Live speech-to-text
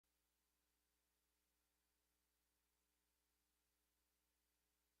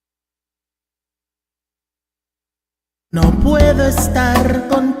No puedo estar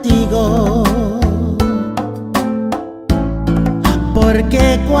contigo,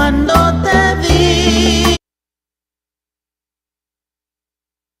 porque cuando te vi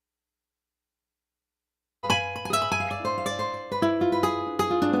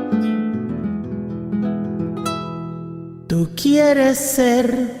tú quieres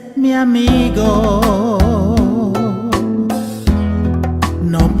ser mi amigo.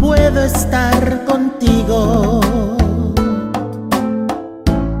 No puedo estar contigo,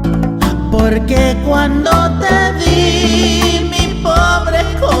 porque cuando te vi, mi pobre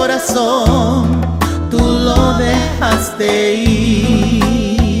corazón, tú lo dejaste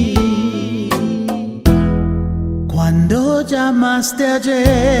ir. Cuando llamaste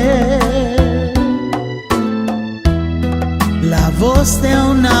ayer, la voz de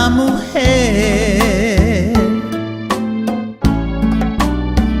una mujer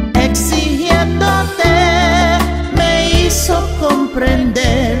exigiéndote me hizo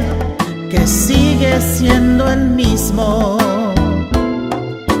comprender que sigue siendo el mismo.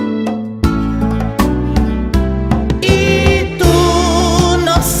 Y tú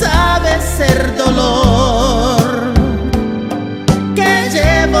no sabes el dolor que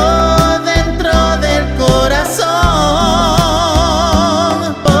llevo dentro del corazón,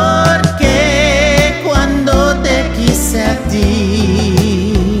 porque cuando te quise a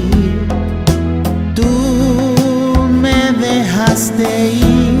ti, tú me dejaste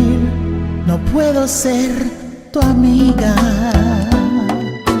ir. No puedo ser tu amiga,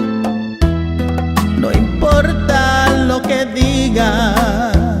 no importa lo que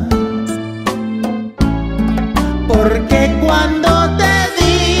digas, porque cuando te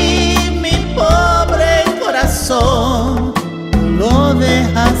di mi pobre corazón, tú lo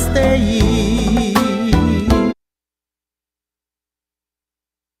dejaste ir.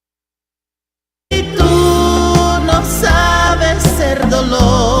 Y tú no sabes el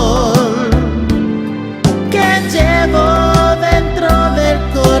dolor que llevo dentro del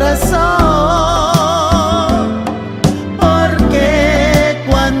corazón, porque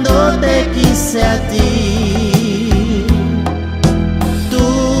cuando te quise a ti, tú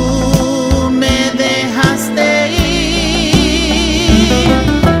me dejaste ir.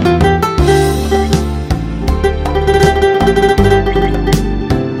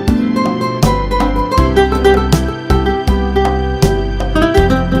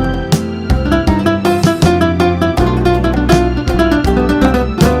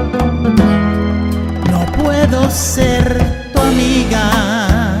 No puedo ser tu amiga,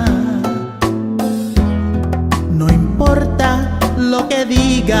 no importa lo que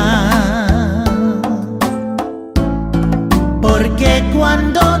digas, porque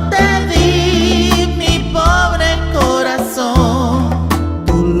cuando te di mi pobre corazón,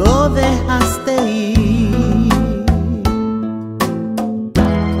 tú lo dejaste ir.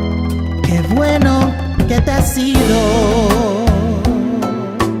 Qué bueno que te has ido,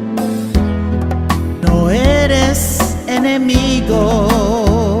 no eres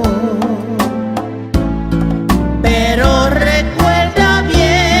enemigo, pero recuerda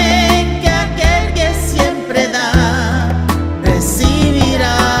bien que aquel que siempre da,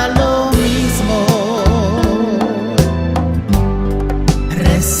 recibirá lo mismo,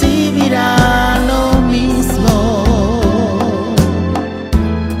 recibirá lo mismo,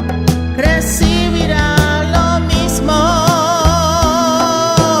 recibirá lo mismo.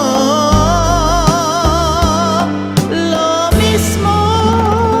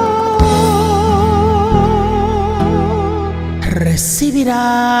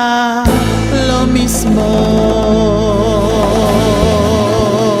 Recibirá lo mismo.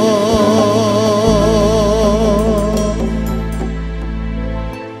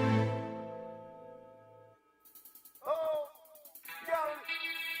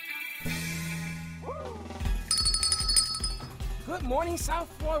 Good morning, South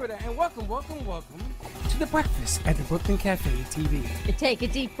Florida, and welcome to The Breakfast at the Brooklyn Cafe TV. Take a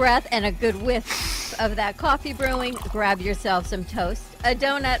deep breath and a good whiff of that coffee brewing. Grab yourself some toast, a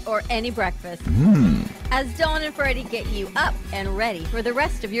donut, or any breakfast. As Dawn and Freddie get you up and ready for the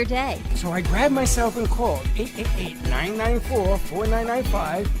rest of your day. So I grabbed myself and called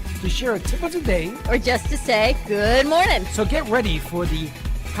 888-994-4995 to share a tip of the day, Or just to say good morning. so get ready for the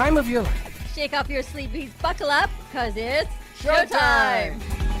time of your life. Shake off your sleepies, buckle up, because it's showtime.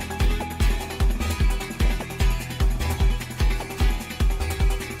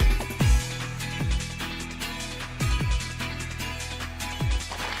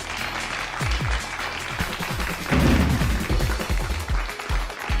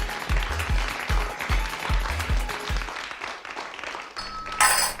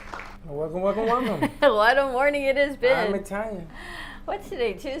 Welcome. What a morning it has been. I'm Italian. What's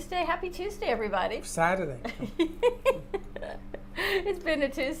today? Tuesday? Happy Tuesday, everybody. Saturday. It's been a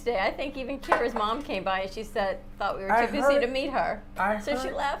Tuesday. I think even Kira's mom came by and she thought we were too busy to meet her. So she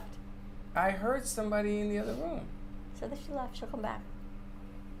left. I heard somebody in the other room. So that she left. She'll come back.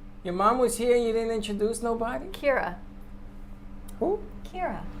 Your mom was here and you didn't introduce nobody? Kira. Who?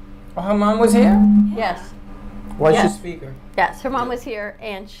 Kira. Oh, her mom was here? Yes. What's Yes. your speaker? Yes, her mom was here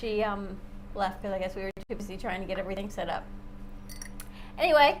and she left because I guess we were too busy trying to get everything set up.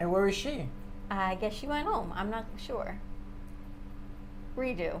 Anyway. And where is she? I guess she went home. I'm not sure.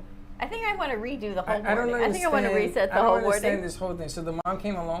 Redo. I think I want to redo the whole morning. I don't understand. I think I want to reset the I whole don't understand morning. this whole thing. So the mom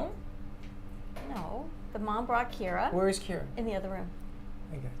came alone? No. The mom brought Kira. Where is Kira? In the other room.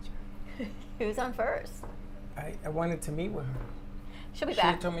 I got you. Who's on first? I wanted to meet with her. She'll be She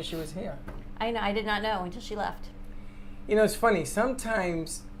back. told me she was here. I know. I did not know until she left. You know, it's funny.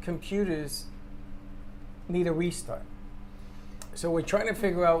 Sometimes computers need a restart. So we're trying to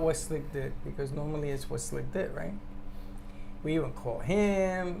figure out what Slick did, because normally it's what Slick did, right? We even call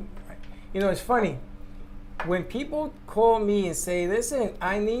him. You know, it's funny. When people call me and say, listen,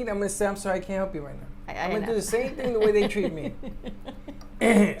 I'm going to say, I'm sorry, I can't help you right now. I'm going to do the same thing the way they treat me.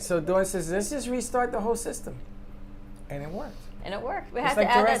 So Dawn says, let's just restart the whole system. And it worked. And it worked. We It's had like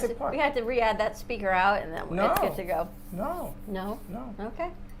to add Jurassic Park. we had to re-add that speaker out, and then No. it's good to go. No. No. Okay.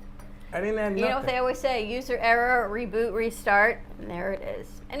 I didn't add nothing. You know what they always say? User error, reboot, restart. And there it is.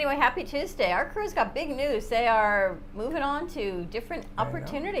 Anyway, happy Tuesday. Our crew's got big news. They are moving on to different I know.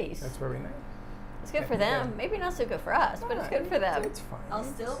 opportunities. That's very nice. It's good for them. Maybe not so good for us, but it's good for them. It's fine. I'll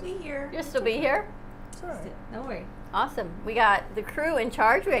still be here. You'll still be here? It's all right. Don't worry. Awesome. We got the crew in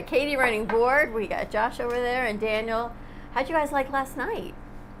charge. We got Katie running board. We got Josh over there and Daniel. How'd you guys like last night?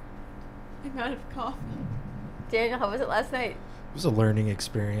 I'm out of coffee. Daniel, how was it last night? It was a learning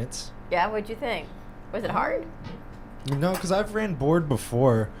experience. Yeah, what'd you think? Was it hard? No, because I've ran board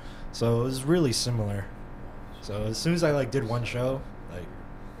before, so it was really similar. So as soon as I did one show,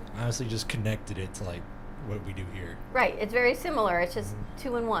 I honestly just connected it to what we do here. Right. It's very similar. It's just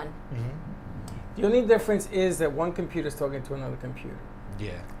 2 in 1. The only difference is that one computer is talking to another computer.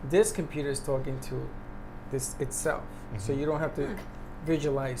 Yeah. This computer is talking to this itself. So you don't have to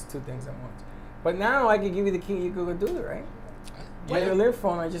visualize two things at once. But now I can give you the key, you can go do it, right? You have the lymph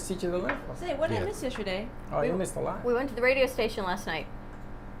phone, I just teach you the lymph phone. Say, what did Yeah. I miss yesterday? Oh, you missed a lot. We went to the radio station last night.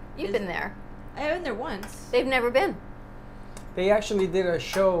 You've been there. I have been there once. They've never been. They actually did a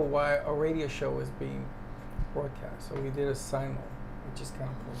show while a radio show was being broadcast. So we did a simul, which is kind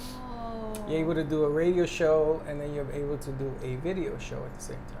of cool. Oh. You're able to do a radio show and then you're able to do a video show at the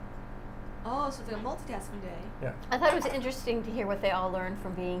same time. Oh, so it's like a multitasking day. Yeah. I thought it was interesting to hear what they all learned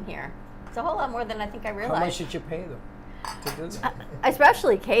from being here. It's a whole lot more than I think I realized. How much did you pay them to do that?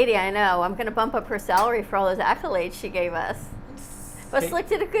 Especially Katie, I know. I'm going to bump up her salary for all those accolades she gave us. But Slick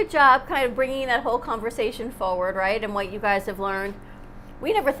did a good job kind of bringing that whole conversation forward, right? And what you guys have learned.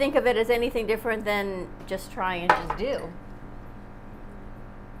 We never think of it as anything different than just try and just do.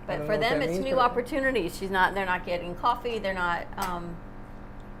 I But don't for know what them, that it's means, new but- opportunities. They're not getting coffee. They're not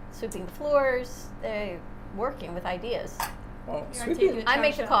sweeping the floors. They're working with ideas. Well, You're sweeping, taking- I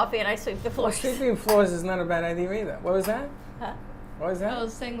make the Trash coffee and I sweep the well, floors. sweeping floors is not a bad idea either. What was that? Huh? What was that? I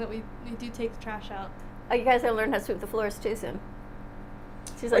was saying that we do take the trash out. Oh, you guys gotta learn how to sweep the floors too soon.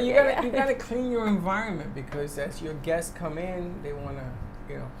 She's Well, like, you yeah, gotta yeah. you gotta clean your environment, because as your guests come in, they wanna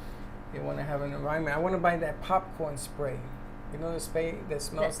have an environment. I wanna buy that popcorn spray. You know the spray that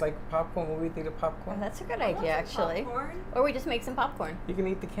smells like popcorn when we think of Oh, popcorn? that's a good idea, actually. Popcorn? Or we just make some popcorn. You can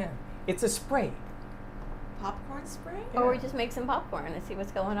eat the can. It's a spray. Popcorn spray? Or we Yeah. just make some popcorn and see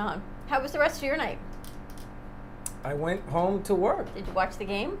what's going on. How was the rest of your night? I went home to work. Did you watch the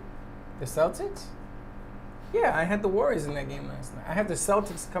game? The Celtics? Yeah, I had the Warriors in that game last night. I had the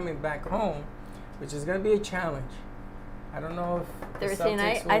Celtics coming back home, which is gonna be a challenge. I don't know if the Thursday Celtics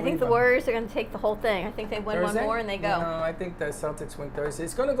night? will I think the rebound. Warriors are going to take the whole thing. I think they win Thursday? one more and they go. No, I think the Celtics win Thursday.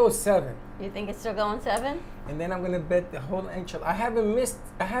 It's gonna go 7. You think it's still going 7? And then I'm gonna bet the whole enchilada. I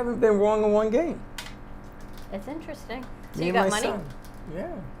haven't been wrong in one game. It's interesting. So Me you and got my money? son.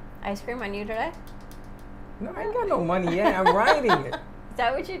 Yeah. Ice cream on you today? No, I ain't got no money yet. I'm riding it. Is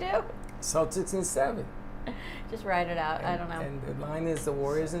that what you do? Celtics in 7. Just ride it out. I And- don't know. And the line is the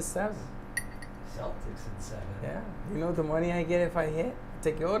Warriors in 7. Celtics in 7. Yeah. You know the money I get if I hit?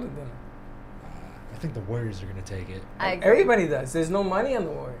 Take your order dinner. I think the Warriors are going to take it. I agree. Everybody does. There's no money on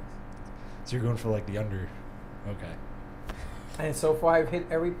the Warriors. So you're going for the under. Okay. And so far I've hit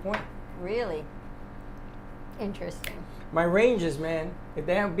every point. Really? Interesting. My Rangers, man, if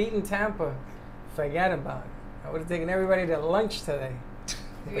they haven't beaten Tampa, forget about it. I would have taken everybody to lunch today.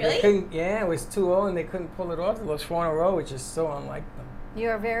 But they Really? couldn't, yeah, it was 2-0 and they couldn't pull it off. They lost 4 in a row, which is so unlike them.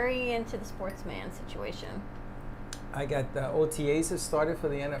 You're very into the sportsman situation. I got the OTAs have started for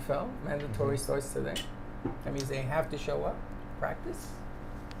the NFL. Mandatory starts today. That means they have to show up, practice.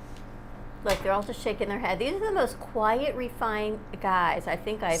 Look, they're all just shaking their head. These are the most quiet, refined guys I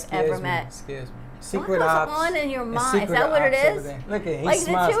think I've Scares ever me, met. Scares me. What Secret goes ops. on in your and mind? Is secret that what it ops over is? there. Look at him. Like He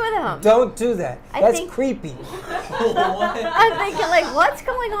the smiles. two of them. Don't do that. I That's think- creepy. I'm thinking, like, what's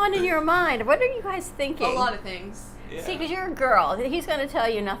going on in your mind? What are you guys thinking? A lot of things. Yeah. See, because you're a girl. He's going to tell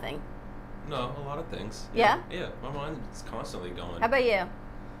you nothing. No, a lot of things. Yeah? Yeah, my mind's constantly going. How about you?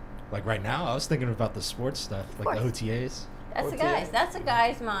 Like right now, I was thinking about the sports stuff, like the OTAs. That's the OTA. guy's. That's a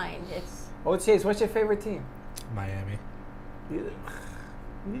guy's mind. It's OTAs, what's your favorite team? Miami. Yeah.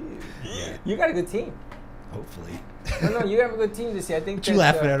 You got a good team. Hopefully. No, you have a good team this year. I think What you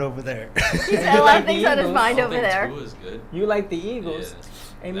that, laughing at over there? he's got a You lot like of things the on his Eagles? mind I over think there. Tua is good. You like the Eagles.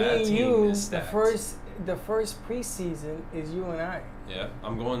 Yeah. And me That and team you, is the stacked. first preseason is you and I. Yeah,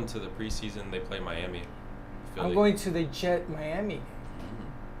 I'm going to the preseason. They play Miami. Philly. I'm going to the Jet Miami.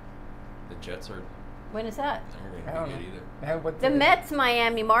 The Jets are When is that? not I don't going to be know. good either. I have what The Mets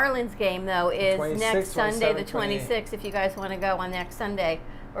Miami Marlins game, though, is 26th, next Sunday, the 27th, 26th, if you guys want to go on next Sunday.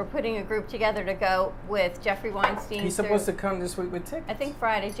 We're putting a group together to go with Jeffrey Weinstein. He's supposed to come this week with tickets. I think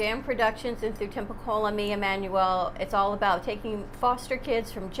Friday, Jam Productions and through Tempecola, me, Emmanuel. It's all about taking foster kids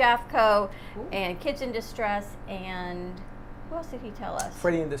from JAFCO and kids in distress. And who else did he tell us?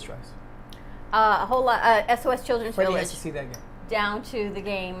 Freddie in distress. A whole lot. SOS Children's Freddie Village has to see that game. down to the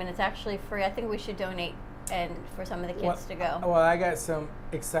game, and it's actually free. I think we should donate and for some of the kids to go. Well, I got some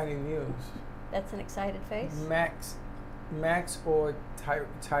exciting news. That's an excited face. Max or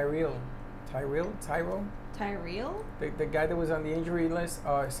Tyrell, Tyrell? the guy that was on the injury list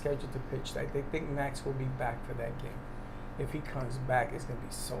are scheduled to pitch. They think Max will be back for that game. If he comes back, it's gonna be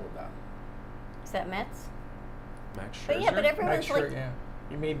sold out. Is that Mets? Max Scherzer? But yeah, but everyone's Max Scherzer, like, yeah,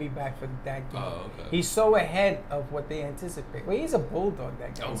 he may be back for that game. Oh, okay. He's so ahead of what they anticipate. Well, he's a bulldog.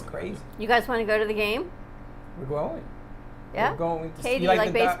 That guy. Oh, It's my crazy. goodness. you guys want to go to the game? We're going. Yeah? We're going. To Katie, you you like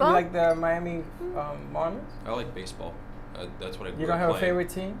the, baseball? You like the Miami Marlins? I like baseball. That's what I grew You don't up have a playing. favorite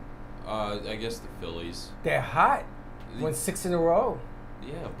team? I guess the Phillies. They're hot. Won 6 in a row.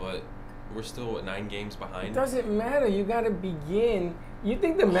 Yeah, but we're still at 9 games behind. It doesn't matter. You got to begin. You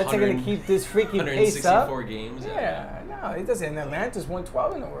think the Mets are going to 100 keep this freaky pace up? 164 games. Yeah, no, it doesn't. And Atlanta's won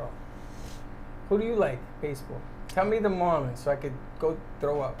 12 in a row. Who do you like, baseball? Tell me the Marlins so I could go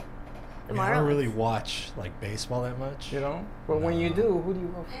throw up. The I mean, I don't Marlins. really watch like baseball that much. You know? But when you No. do, who do you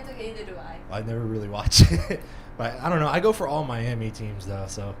go for? It's okay, neither do I. I never really watch it. But I don't know. I go for all Miami teams though.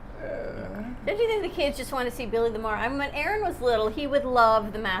 So Don't you think the kids just want to see Billy the Marlin? I mean, when Aaron was little, he would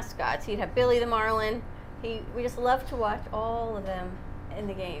love the mascots. He'd have Billy the Marlin. We just love to watch all of them in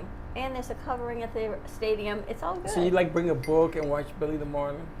the game. And there's a covering at the stadium. It's all good. So you like bring a book and watch Billy the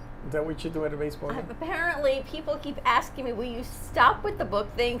Marlin? Is that what you do at a baseball game? Apparently, people keep asking me, will you stop with the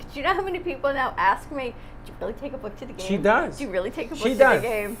book thing? Do you know how many people now ask me, do you really take a book to the game? She does. Do you really take a book She to does. the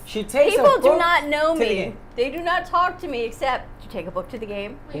game? She takes a People do book not know to the me. game. They do not talk to me except, do you take a book to the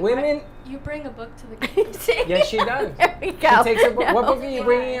game? Wait, Women- what? You bring a book to the game. See? Yes, she does. There we go. She takes a book. What No. book are you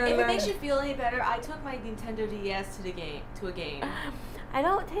bringing on If it that? makes you feel any better, I took my Nintendo DS to a game. I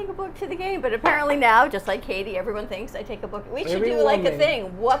don't take a book to the game, but apparently now, just like Katie, everyone thinks I take a book. We should Every do like a woman-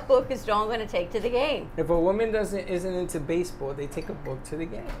 thing. What book is Dawn going to take to the game? If a woman isn't into baseball, they take a book to the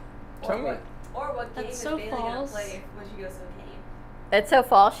game. Tell me. Or what game That's is so Bailey gonna false. play when she goes to the game? That's so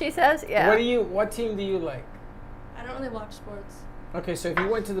false, she says. Yeah. What team do you like? I don't really watch sports. Okay, so if you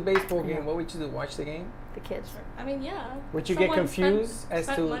went to the baseball game, what would you do? Watch the game? The kids. I mean, yeah. Would you get Someone confused as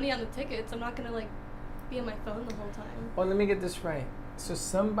spent to? money on the tickets. I'm not gonna like be on my phone the whole time. Oh, let me get this right. So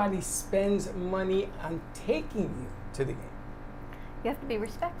somebody spends money on taking you to the game. You have to be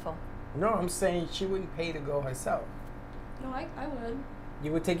respectful. No, I'm saying she wouldn't pay to go herself. No, I would.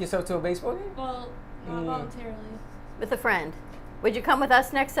 You would take yourself to a baseball game? Well, not voluntarily. With a friend. Would you come with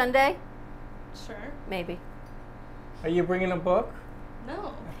us next Sunday? Sure. Maybe. Are you bringing a book?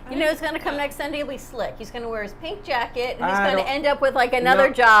 No. You know who's going to come next Sunday? He'll be Slick. He's going to wear his pink jacket, and he's I going to don't- end up with like another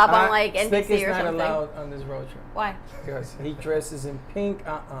job on like Slick NBC is or not something. allowed on this road trip Why? because he dresses in pink.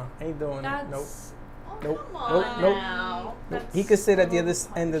 Ain't doing it. Nope. That's Oh, Nope. come Nope. on Nope. now. Nope. That's He could sit at the a other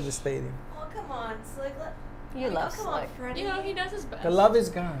little end of the harsh. stadium. Oh, come on, Slick. You love come on, Slick. Freddie. You know, he does his best. The love is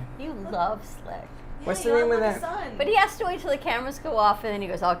gone. You love Slick. What's Yeah, the you name of love the that? sun. But he has to wait till the cameras go off, and then he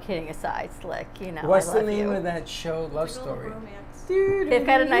goes, all kidding aside, Slick, you know, What's I the love name you. of that show? Love It's like a little Story. bromance. They've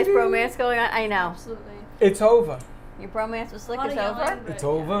got a nice bromance going on. I know. Absolutely. It's over. Your bromance with Slick Lot is of over? yelling, but It's yeah.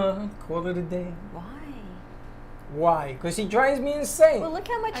 over. Call it a day. Why? Why? Because he drives me insane. Well, look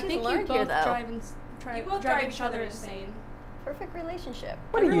how much I he's think you learned here, both though. You both drive drive each each other other insane. Perfect relationship.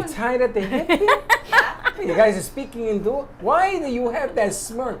 What are you, everyone- tied at the hip here? You guys are speaking in duel. Why do you have that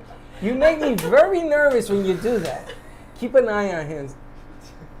smirk? You make me very nervous when you do that. Keep an eye on him.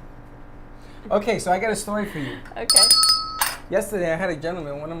 Okay, so I got a story for you. Okay. Yesterday I had a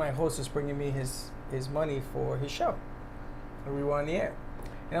gentleman, one of my hosts was bringing me his money for his show. And we were on the air.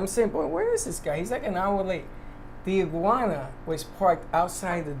 And I'm saying, boy, where is this guy? He's like an hour late. The iguana was parked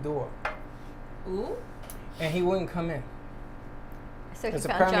outside the door. Ooh. And he wouldn't come in. So he Because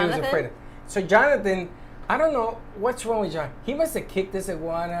found apparently he was afraid Jonathan. of. So Jonathan, I don't know what's wrong with John. He must have kicked this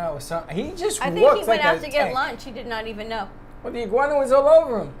iguana or something. He just I walked think he like went out a to get tank. lunch. He did not even know. Well, the iguana was all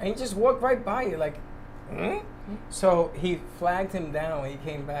over him, and he just walked right by you, like, hmm? So he flagged him down when he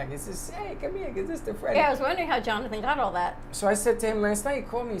came back. He says, hey, come here, get this to Freddie. Yeah, I was wondering how Jonathan got all that. So I said to him last night, he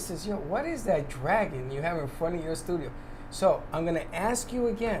called me, he says, yo, what is that dragon you have in front of your studio? So I'm going to ask you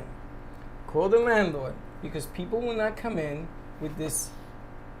again, call the landlord, because people will not come in with this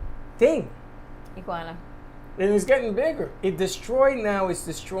thing. Iguana. And it's getting bigger. It destroyed now, it's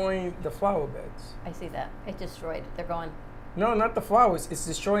destroying the flower beds. I see that. It destroyed. They're gone. No, not the flowers, it's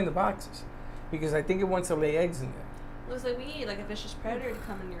destroying the boxes. Because I think it wants to lay eggs in there. Looks like we need like a vicious predator to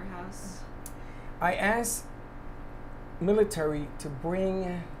come in your house. I asked military to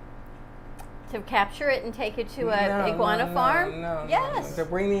bring To capture it and take it to a iguana farm? No, Yes. They're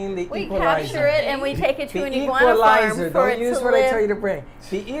bringing the We equalizer. capture it and we take it to The an iguana equalizer. farm for Don't it use to what I tell you live. to bring.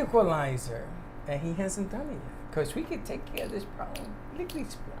 The equalizer. And he hasn't done it yet. Because we could take care of this problem. Lickety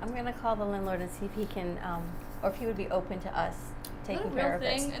split. I'm going to call the landlord and see if he can, or if he would be open to us Is that a taking real care of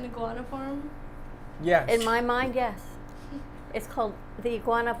thing? it. An iguana farm? Yes. In my mind, yes. It's called the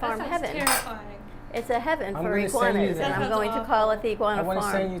Iguana Farm That sounds Heaven. terrifying. It's a heaven I'm for gonna send you iguanas, there. and I'm That going to sounds call it the I Iguana want to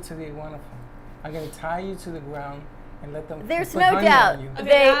send Farm. you to the iguana farm. I'm going to tie you to the ground and let them There's put no honey doubt on you. Okay, They-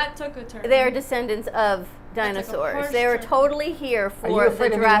 that took a turn. They are descendants of took a dinosaurs. harsh They are turn. totally here you for the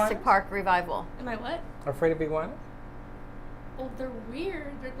afraid of Jurassic iguanas? Park revival. Am I what? Afraid of iguanas? Well, they're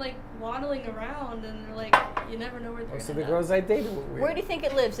weird. They're like waddling around, and they're like you never know where they're. Oh, so gonna the end girls up. I dated were weird. Where do you think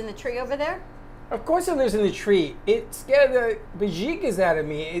it lives? In the tree over there? Of course it lives in the tree. It scared the bejeekers out of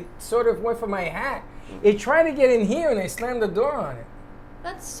me. It sort of went for my hat. It tried to get in here and I slammed the door on it.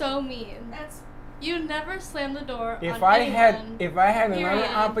 That's so mean. That's You never slam the door If on I anyone. had Period. another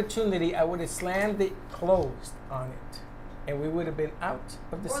opportunity, I would have slammed it closed on it. And we would have been out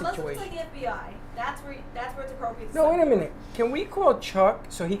of the or unless it's situation. like the FBI. That's where it's appropriate. to No, send wait a you. minute. Can we call Chuck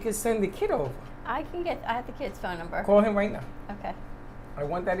so he can send the kid over? I have the kid's phone number. Call him right now. Okay. I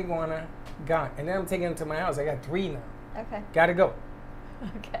want that iguana gone. And then I'm taking him to my house. I got 3 now. Okay. Gotta go.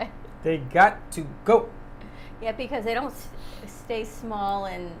 Okay. They got to go. Yeah, because they don't stay small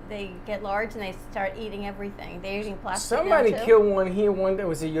and they get large and they start eating everything. They're eating plastic Somebody now too. killed one here one day.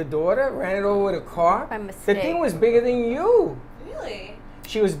 Was it your daughter? Ran it over with a car? By The mistake. thing was bigger than you. Really?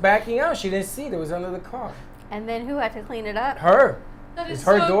 She was backing out. She didn't see it. It was under the car. And then who had to clean it up? Her. That is It's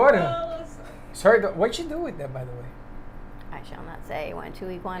her so daughter. gross. It's her. What'd she do with that, by the way? I shall not say. It went to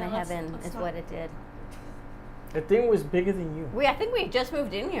Iguana Yeah, let's Heaven is not. what it did. The thing was bigger than you. I think we just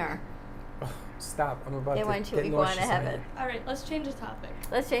moved in here. Stop. I'm about They to went to get Iguana nauseous in Heaven. here. All right, let's change the topic.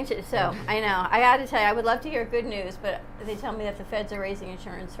 Let's change it. So I know I got to tell you, I would love to hear good news, but they tell me that the feds are raising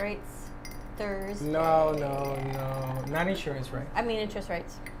insurance rates Thursday. No. Not insurance, right? I mean interest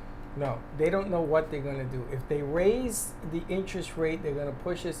rates. No. They don't know what they're going to do. If they raise the interest rate, they're going to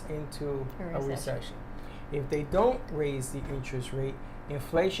push us into A a recession. recession. If they don't raise the interest rate,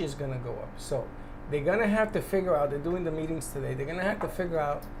 inflation is going to go up. So they're going to have to figure out, they're doing the meetings today, they're going to have to figure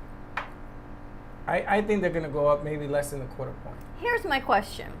out, I think they're going to go up maybe less than a quarter point. Here's my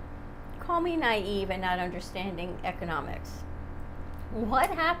question. Call me naive and not understanding economics. What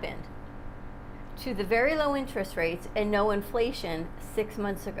happened to the very low interest rates and no inflation 6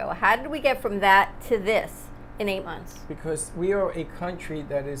 months ago? How did we get from that to this in 8 months? Because we are a country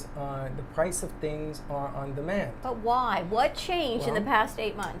that is the price of things are on demand. But why? What changed in the Well, past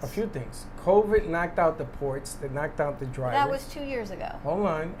 8 months? A few things. COVID knocked out the ports, that knocked out the drivers. That was 2 years ago. Hold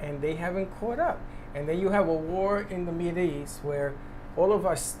on, and they haven't caught up. And then you have a war in the Middle East where all of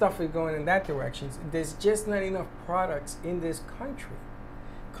our stuff is going in that direction. There's just not enough products in this country.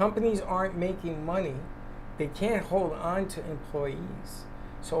 Companies aren't making money. They can't hold on to employees.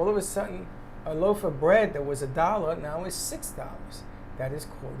 So all of a sudden, a loaf of bread that was $1 now is $6. That is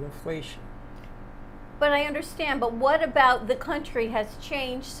called inflation. But I understand, but what about the country has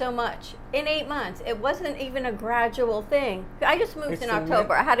changed so much in 8 months? It wasn't even a gradual thing. I just moved It's in the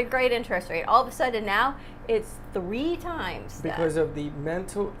October. I had a great interest rate. All of a sudden now, it's 3 times that. Because of the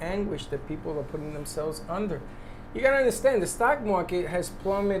mental anguish that people are putting themselves under. You gotta understand, the stock market has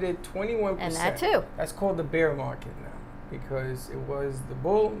plummeted 21%. And that too. That's called the bear market now, because it was the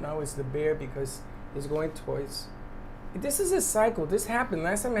bull, now it's the bear because it's going towards. This is a cycle. This happened.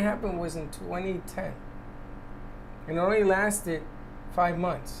 Last time it happened was in 2010. And it only lasted 5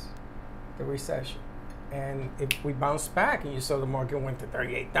 months, the recession. And if we bounced back and you saw the market went to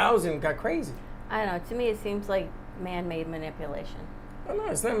 38,000, it got crazy. I don't know. To me, it seems like man-made manipulation. No,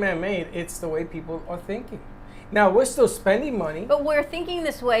 it's not man-made. It's the way people are thinking. Now, we're still spending money. But we're thinking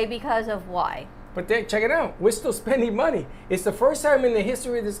this way because of why? But then, check it out. We're still spending money. It's the first time in the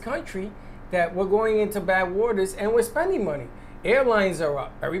history of this country that we're going into bad waters and we're spending money. Airlines are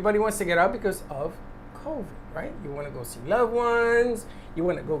up. Everybody wants to get out because of COVID, right? You want to go see loved ones. You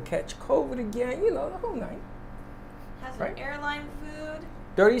want to go catch COVID again. You know, the whole night. Has Right. an airline food.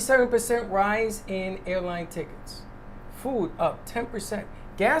 37% rise in airline tickets. Food up 10%.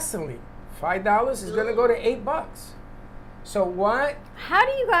 Gasoline, $5 is going to go to $8. So what? How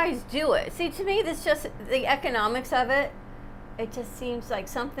do you guys do it? See, to me, this just the economics of it. It just seems like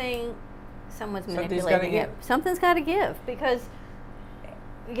someone's Something's manipulating gotta it. give. Something's got to give because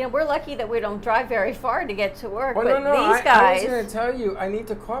we're lucky that we don't drive very far to get to work. Well, but no. these I guys, was going to tell you, I need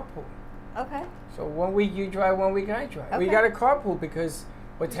to carpool. okay, So 1 week you drive, 1 week I drive. We Okay. got to carpool because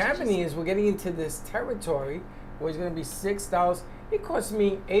what's happening is we're getting into this territory where it's going to be $6. It costs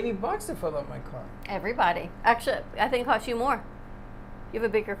me $80 to fill up my car. everybody. Actually, I think it costs you more. You have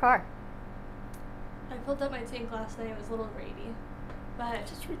a bigger car. I filled up my tank last night. It was a little rainy, but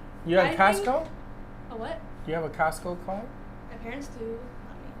You have I Costco? think- a what? You have a Costco card? My parents do. Not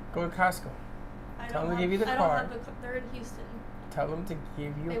me. Go to Costco. I Tell them don't to have, give you the I card. don't have the. They're in Houston. Tell them to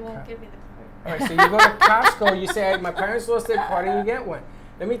give you They a won't card. give me the card. All right, so you go to Costco, you say, my parents lost their card, and you get one.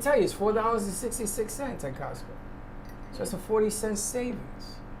 Let me tell you, it's $4.66 at Costco. So it's a 40-cent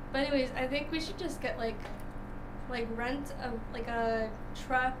savings. But anyways, I think we should just get like rent a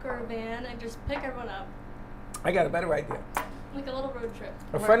truck or a van and just pick everyone up, I got a better idea. like a little road trip.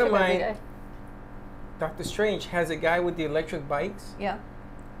 A friend of Work every mine, day. Dr. Strange, has a guy with the electric bikes. Yeah.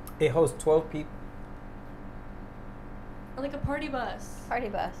 It holds 12 people. Or like a party bus. Party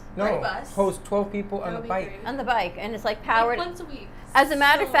bus. No, Party bus. holds 12 people That on the would be bike. great. On the bike, and it's like Like powered. once a week. As a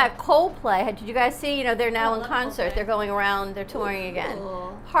matter of So- fact, Coldplay, did you guys see, they're now Oh, I in love concert. Coldplay. They're going around, they're touring again.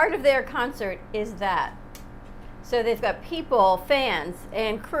 Cool. Part of their concert is that. So they've got people, fans,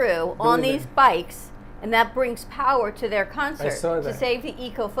 and crew on Doing these it. bikes, and that brings power to their concert saw to that. save the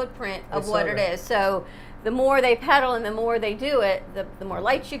eco footprint I of saw what it that. is. So the more they pedal and the more they do it, the more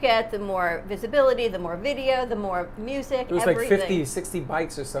lights you get, the more visibility, the more video, the more music, It was everything. like 50, 60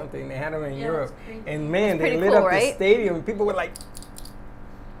 bikes or something. They had them in Yeah, Europe. that's crazy. And man, they pretty lit cool, up the right? stadium. And people were like,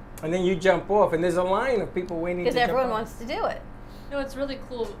 and then you jump off, and there's a line of people waiting to Because jump everyone off. wants to do it. No, it's really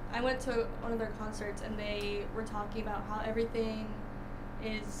cool. I went to one of their concerts and they were talking about how everything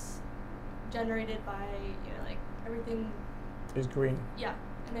is generated by, like everything. It's green. Yeah,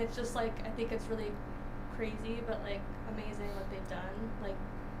 and it's just like I think it's really crazy, but like amazing what they've done. Like,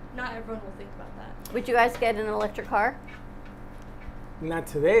 not everyone will think about that. Would you guys get an electric car? Not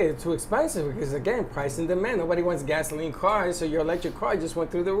today. It's too expensive because, again, price and demand. Nobody wants gasoline cars, so your electric car just went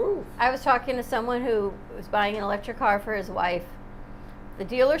through the roof. I was talking to someone who was buying an electric car for his wife. The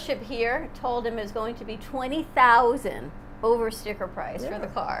dealership here told him it was going to be $20,000 over sticker price for the Yeah,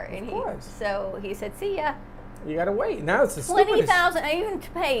 car, of and course. so he said, "See ya." You gotta wait. Now it's the stupidest. $20,000. I even to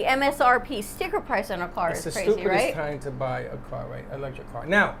pay MSRP sticker price on a car It's the is crazy, stupidest right? time to buy a car, right? Electric car.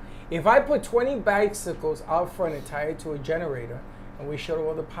 Now, if I put 20 bicycles out front and tie it to a generator, and we showed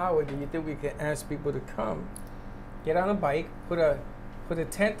all the power, do you think we can ask people to come, get on a bike, put a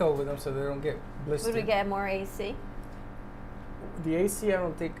tent over them so they don't get blistered? Would we get more AC? The AC? I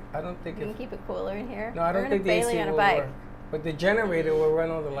don't think. We can keep it cooler in here. No, I don't We're think the gonna AC Bailey on a will bike. work. But the generator will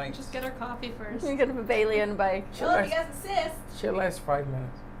run all the lights. Just get our coffee first. We're gonna put Bailey on a bike. She'll Well, if you last, guys insist. she'll last 5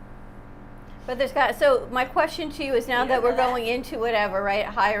 minutes. But so my question to you is now You that don't we're know that. going into whatever, right,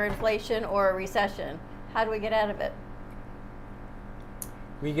 higher inflation or a recession, how do we get out of it?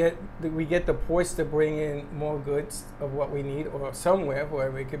 We get the ports to bring in more goods of what we need, or somewhere,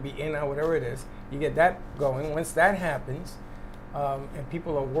 wherever it could be in or whatever it is. You get that going. Once that happens, and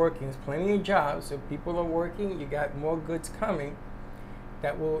people are working, there's plenty of jobs. So people are working. You got more goods coming.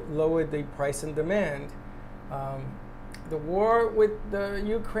 That will lower the price and demand. The war with the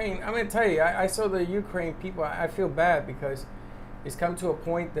Ukraine. I'm gonna tell you, I saw the Ukraine people. I feel bad because it's come to a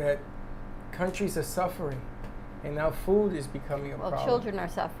point that countries are suffering. And now food is becoming a Well, problem. children are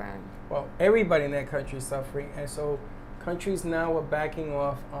suffering. Well, everybody in that country is suffering, and so countries now are backing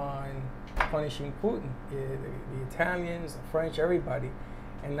off on punishing Putin. The Italians, the French, everybody,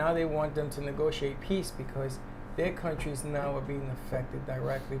 and now they want them to negotiate peace because their countries now are being affected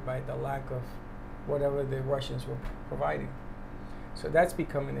directly by the lack of whatever the Russians were providing. So that's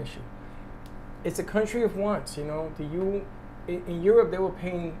become an issue. It's a country of wants, you know. In Europe, they were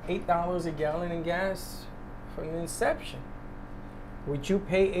paying $8 a gallon in gas from the inception. Would you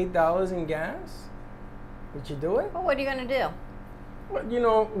pay $8 in gas? Would you do it? Well, what are you going to do? Well, you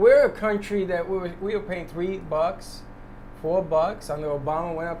know, we're a country that we were paying $3, $4. Under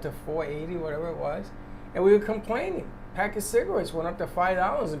Obama, went up to $4.80, whatever it was, and we were complaining. Pack of cigarettes went up to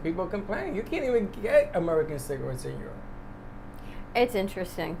 $5, and people are complaining. You can't even get American cigarettes in Europe. It's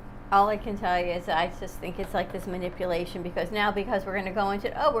interesting. All I can tell you is I just think it's like this manipulation because we're going to go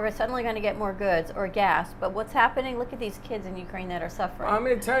into, we're suddenly going to get more goods or gas. But what's happening? Look at these kids in Ukraine that are suffering. I'm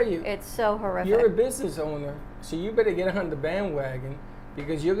going to tell you. It's so horrific. You're a business owner, so you better get on the bandwagon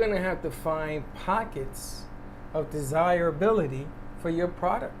because you're going to have to find pockets of desirability for your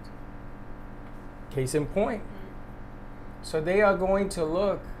product. Case in point. So they are going to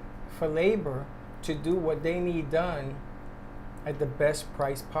look for labor to do what they need done at the best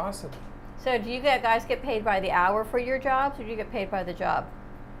price possible. So do you guys get paid by the hour for your jobs, or do you get paid by the job?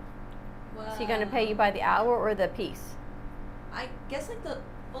 Well, So you're going to pay you by the hour or the piece? I guess like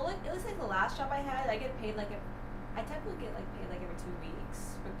it was like the last job I had. I get paid I technically get paid like every 2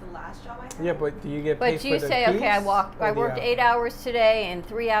 weeks. But the last job I had. Yeah, but do you get paid But for you the say, piece okay, I or the worked hour? 8 hours today and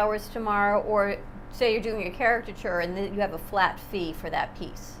 3 hours tomorrow, or say you're doing a caricature and then you have a flat fee for that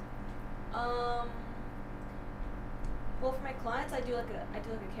piece. Well, for my clients, I do like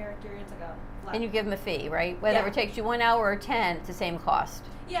a character. And it's like a flat. And you give them a fee, right? Whether Yeah. it takes you 1 hour or 10, it's the same cost.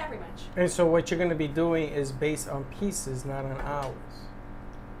 Yeah, pretty much. And so what you're going to be doing is based on pieces, not on hours.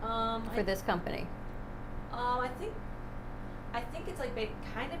 For this company. I think it's like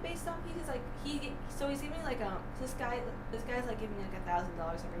kind of based on pieces. Like he's giving me like this guy's like giving me like $1,000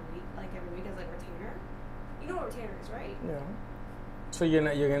 every week as like retainer. You know what retainer is, right? Yeah. So you're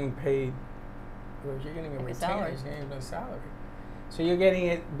getting paid. Well, you're getting a Like a retainer. salary. You're getting a salary. So you're getting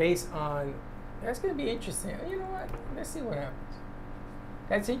it based on. That's going to be interesting. You know what? Let's see what happens.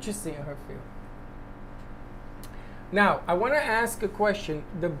 That's interesting in her field. Now I want to ask a question.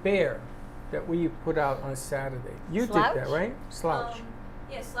 The bear that we put out on Saturday. You Slouch? did that, right? Slouch.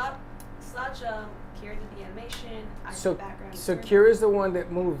 Yeah, Slouch Kira did the animation. I So, did the background. so storyboard. Kira's the one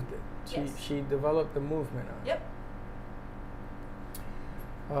that moved it. Yes. She developed the movement on it. Yep.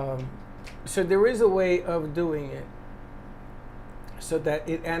 So there is a way of doing it so that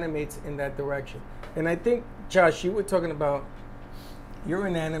it animates in that direction. And I think, Josh, you were talking about, you're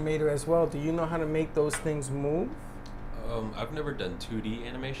an animator as well. Do you know how to make those things move? I've never done 2D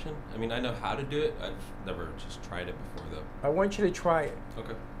animation. I mean, I know how to do it. I've never just tried it before, though. I want you to try it.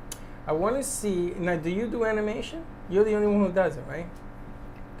 Okay. I want to see, now do you do animation? You're the only one who does it, right?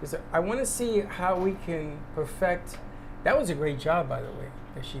 Because I want to see how we can perfect, that was a great job, by the way,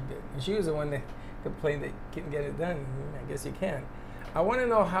 that she did. And she was the one that complained that couldn't get it done. I guess you can. I want to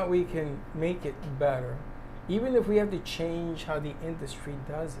know how we can make it better, even if we have to change how the industry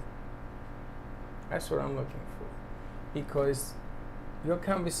does it. That's what I'm looking for. Because your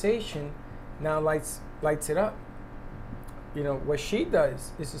conversation now lights it up. You know, what she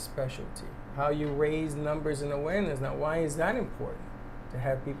does is a specialty. How you raise numbers and awareness. Now, why is that important? To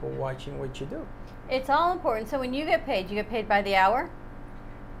have people watching what you do. It's all important. So when you get paid by the hour?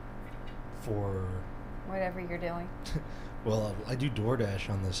 For Whatever you're doing. well, I do DoorDash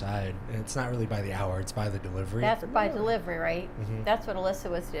on the side, and it's not really by the hour; it's by the delivery. That's by delivery, right? Mhm. That's what Alyssa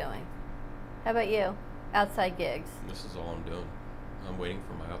was doing. How about you? Outside gigs. This is all I'm doing. I'm waiting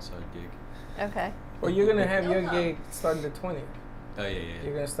for my outside gig. Okay. Well, you're going to have your No. gig starting the 20th. Oh, yeah.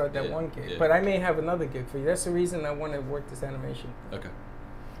 You're going to start that Yeah, one gig. yeah. But I may have another gig for you. That's the reason I want to work this animation. Okay.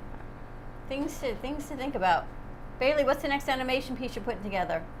 Things to think about. Bailey, what's the next animation piece you're putting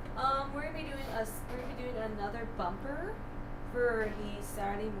together? We're gonna be doing another bumper for the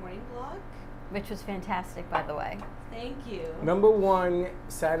Saturday morning blog. Which was fantastic, by the way. Thank you. #1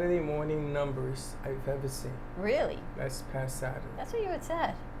 Saturday morning numbers I've ever seen. Really? That's past Saturday. That's what you had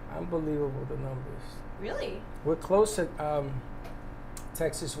said. Unbelievable, the numbers. Really? We're close at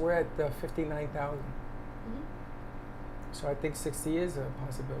Texas. We're at 59,000. Mm-hmm. So I think 60 is a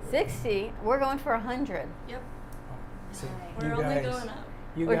possibility. 60? We're going for 100. Yep. See, Nice. you We're only guys- going up.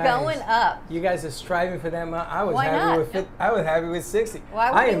 you We're guys- going up. You guys are striving for that amount. I was Why happy not? with I was happy with 60.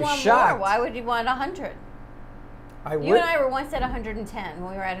 Why would I you am want shocked. more? Why would you want 100? I You would. and I were once at 110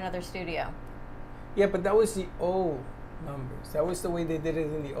 when we were at another studio. Yeah, but that was the old numbers. That was the way they did it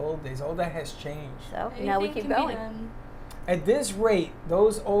in the old days. All that has changed. So now we Anything keep can be going. done. At this rate, the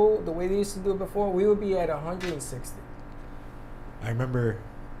way they used to do it before, we would be at 160. I remember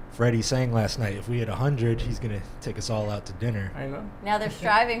Freddie saying last night, if we hit 100, he's gonna take us all out to dinner. I know. Now they're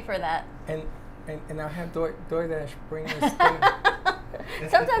striving for that. And I'll have DoorDash bring us dinner.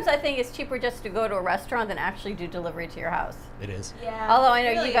 Sometimes I think it's cheaper just to go to a restaurant than actually do delivery to your house. It is. Yeah. Although I know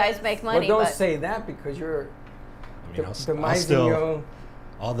it really you guys is. make money, Well, don't but say that because you're I mean, I'll demising still, your own.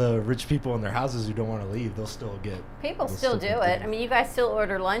 all the rich people in their houses who don't want to leave, they'll still get. people they'll still do get it. dinner. I mean, you guys still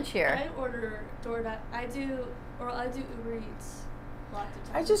order lunch here. I order DoorDash. I do Uber Eats lots of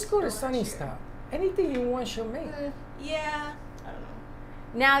I times. just go to for Sunny lunch here. Stop. Anything you want, she'll make. Yeah. I don't know.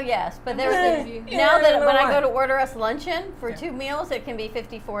 Now, yes, but I'm there's lazy. now Yeah, that you know when I what? go to order us luncheon for Yeah. 2 meals, it can be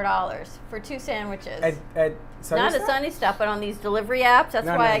 $54 for 2 sandwiches. At Sunny Not Stop? at Sunny Stuff, but on these delivery apps. That's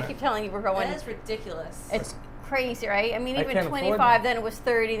No, why no. I keep telling you we're going. That is ridiculous. It's crazy, right? I mean, I even can't afford 25, that. then it was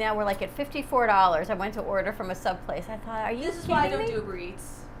 30. Now we're like at $54. I went to order from a sub place. I thought, are you This is why I kidding don't me? do Uber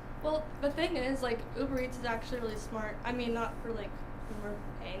Eats. Well, the thing is, like, Uber Eats is actually really smart. I mean, not for, like, when we're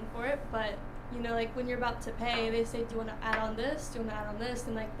paying for it, but, you know, like, when you're about to pay, they say, do you want to add on this? Do you want to add on this?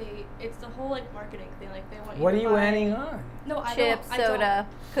 And, like, it's the whole, like, marketing thing. Like, they want you What to are you buy- adding on? No, I Chips, don't. I soda, don't.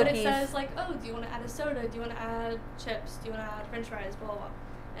 But cookies. it says, like, oh, do you want to add a soda? Do you want to add chips? Do you want to add french fries? Blah, blah, blah.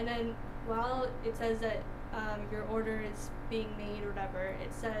 And then while it says that your order is being made or whatever,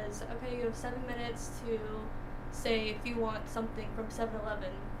 it says, okay, you have 7 minutes to say if you want something from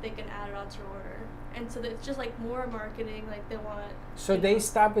 7-Eleven, they can add it onto your order. And so it's just like more marketing, like they want. So you they know,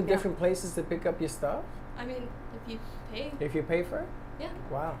 stop at yeah. different places to pick up your stuff I mean, if you pay, if you pay for it? yeah.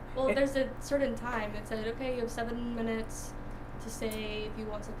 Wow. Well, It- there's a certain time. It said, okay, you have 7 minutes to say if you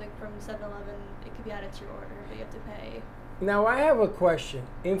want something from 7-Eleven, it could be added to your order, but you have to pay. Now I have a question.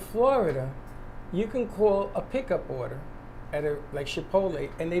 In Florida, you can call a pickup order at a like Chipotle,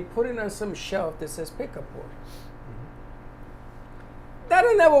 and they put it on some shelf that says pickup order.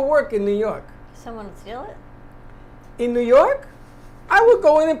 That'll never work in New York. Someone would steal it? In New York, I would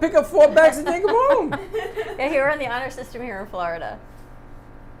go in and pick up 4 bags and take them home. Yeah, here on the honor system here in Florida.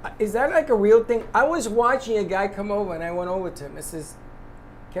 Is that like a real thing? I was watching a guy come over, and I went over to him. I says,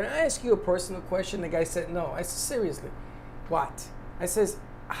 "Can I ask you a personal question?" The guy said, "No." I said, "Seriously, what?" I says,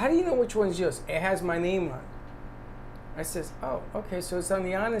 "How do you know which one's yours?" It has my name on it. I says, "Oh, okay, so it's on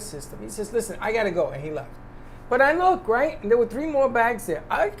the honor system." He says, "Listen, I gotta go," and he left. But I looked, right, and there were 3 more bags there.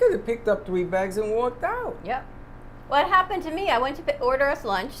 I could have picked up 3 bags and walked out. Yep. What happened to me, I went to order us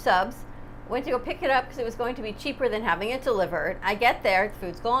lunch, subs, went to go pick it up because it was going to be cheaper than having it delivered. I get there, the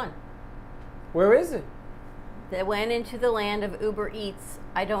food's gone. Where is it? They went into the land of Uber Eats.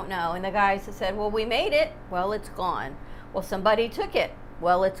 I don't know. And the guys said, well, we made it. Well, it's gone. Well, somebody took it.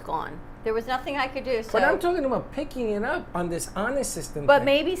 Well, it's gone. There was nothing I could do. So, But I'm talking about picking it up on this honor system but thing.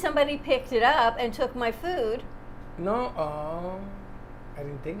 maybe somebody picked it up and took my food, No, I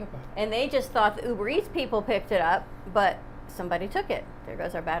didn't think about it. and they just thought the Uber Eats people picked it up, but somebody took it. There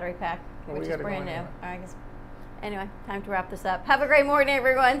goes our battery pack, Well, we which is gotta go brand new. anyway. I guess. Anyway, time to wrap this up. Have a great morning,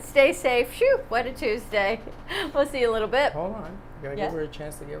 everyone. Stay safe. Shoo, what a Tuesday. We'll see you in a little bit. Hold on. Gotta Yes. give her a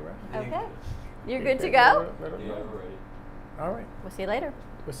chance to get ready. Okay. You're good to go? Let her Yeah, know. we're ready. All right. We'll see you later.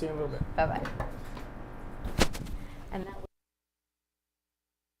 We'll see you in a little bit. Bye-bye. And that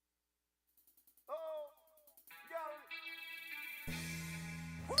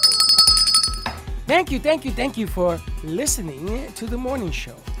Thank you for listening to the morning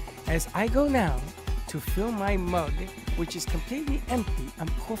show. As I go now to fill my mug, which is completely empty, I'm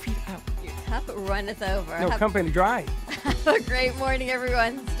coffee out. your cup runneth over. No, Have company dry. a great morning,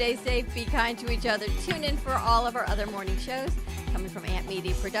 everyone. Stay safe, be kind to each other. Tune in for all of our other morning shows coming from Ant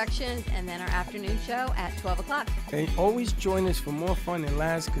Media Productions, and then our afternoon show at 12 o'clock. And always join us for more fun and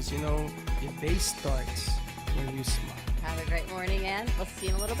laughs, because you know your day starts when you smile. Have a great morning, and we'll see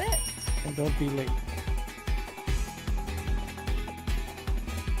you in a little bit. And don't be late.